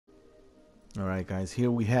All right, guys,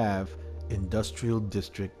 here we have Industrial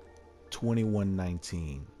District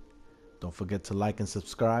 2119. Don't forget to like and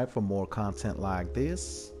subscribe for more content like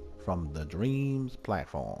this from the Dreams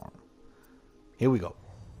platform. Here we go.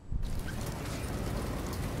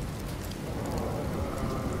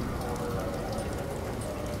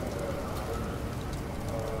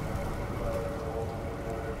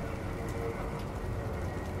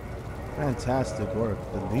 Fantastic work.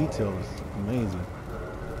 The detail is amazing.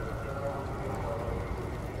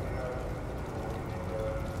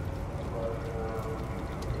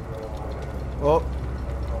 Oh,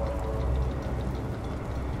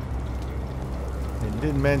 it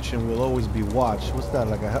did mention we'll always be watched. What's that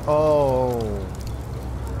like a... Oh,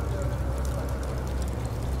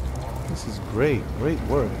 this is great. Great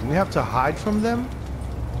work. Do we have to hide from them?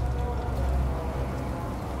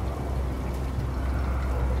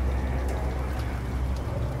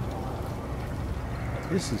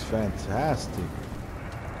 This is fantastic.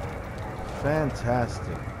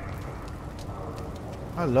 Fantastic.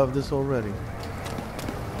 I love this already.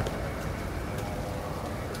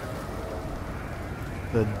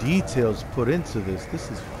 The details put into this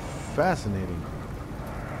is fascinating.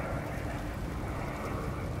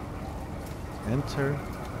 Enter.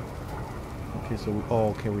 Okay, so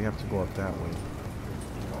okay, we have to go up that way.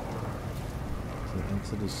 So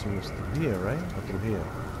into the sewers through here, right? Or through here?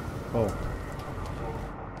 Oh.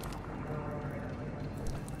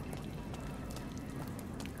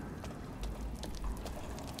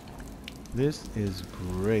 This is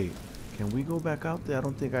great. Can we go back out there? I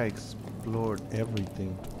don't think I explored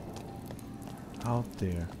everything out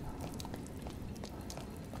there.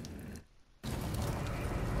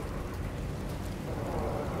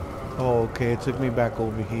 Oh, okay. It took me back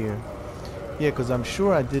over here. Yeah, because I'm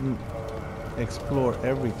sure I didn't explore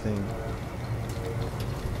everything.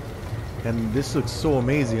 And this looks so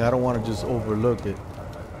amazing. I don't want to just overlook it.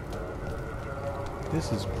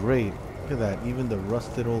 This is great. Look at that. Even the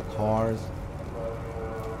rusted old cars.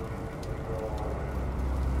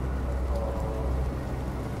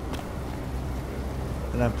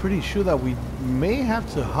 And I'm pretty sure that we may have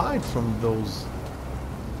to hide from those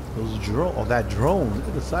drone or that drone. Look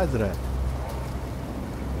at the size of that.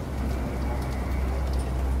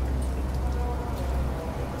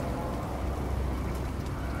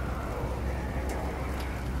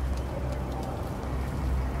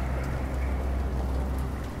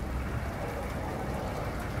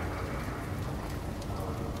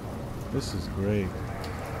 This is great.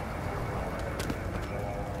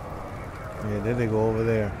 Yeah, there they go over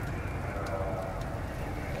there.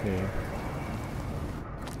 Okay.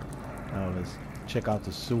 Now let's check out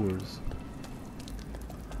the sewers.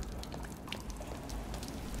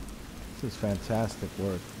 This is fantastic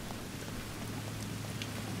work.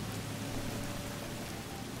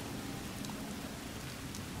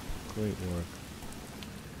 Great work.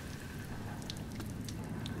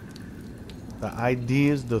 The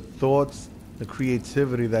ideas, the thoughts, the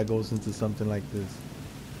creativity that goes into something like this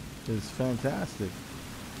is fantastic.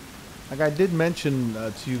 Like I did mention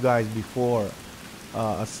to you guys before,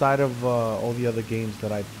 aside of all the other games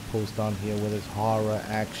that I post on here, whether it's horror,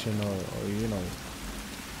 action, or you know,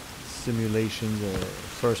 simulations or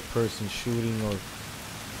first-person shooting, or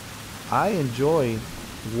I enjoy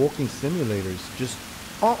walking simulators, just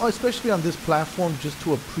especially on this platform, just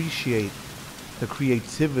to appreciate the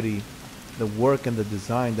creativity, the work, and the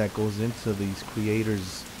design that goes into these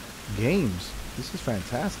creators' games. This is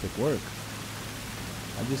fantastic work.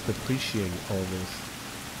 I just appreciate all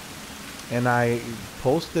this. And I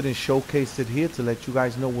posted and showcased it here to let you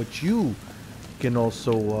guys know what you can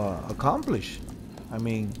also accomplish. I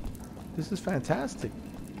mean, this is fantastic.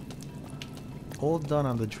 All done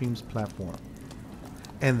on the Dreams platform.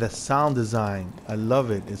 And the sound design, I love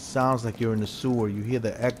it. It sounds like you're in the sewer. You hear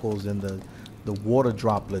the echoes and the water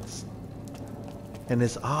droplets. And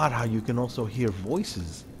it's odd how you can also hear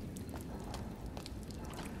voices.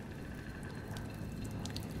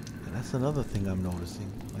 And that's another thing I'm noticing.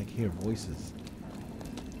 Like hear voices.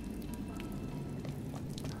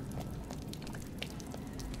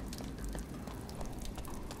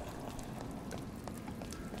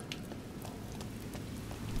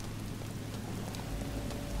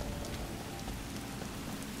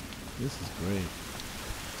 This is great.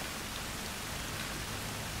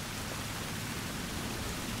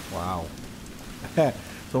 Wow.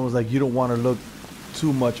 It's almost like you don't want to look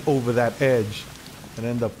too much over that edge and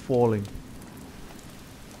end up falling.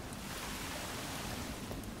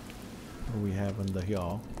 What do we have under here?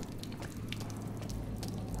 Are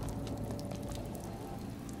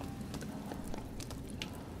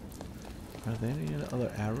there any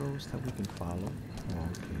other arrows that we can follow? Oh,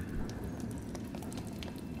 okay.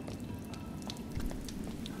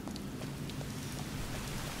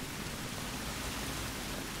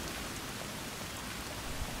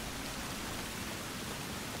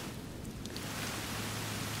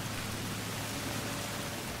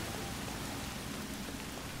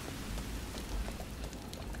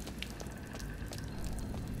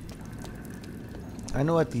 I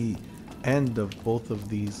know at the end of both of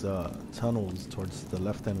these tunnels, towards the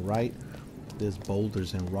left and right, there's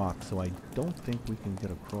boulders and rocks, so I don't think we can get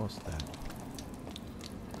across that.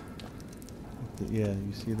 Yeah,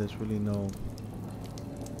 you see there's really no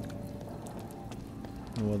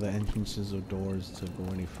other entrances or doors to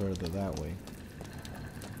go any further that way.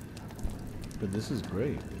 But this is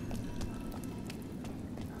great.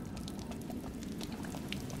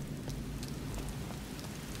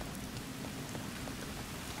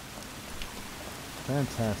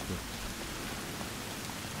 Fantastic.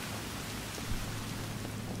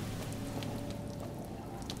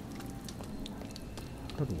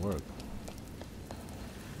 Good work.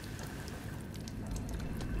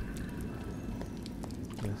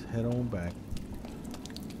 Let's head on back.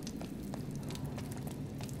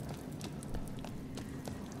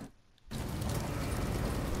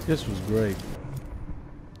 This was great.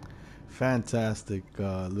 Fantastic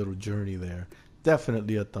little journey there.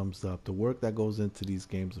 Definitely a thumbs up. The work that goes into these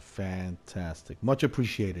games is fantastic. Much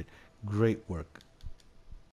appreciated. Great work.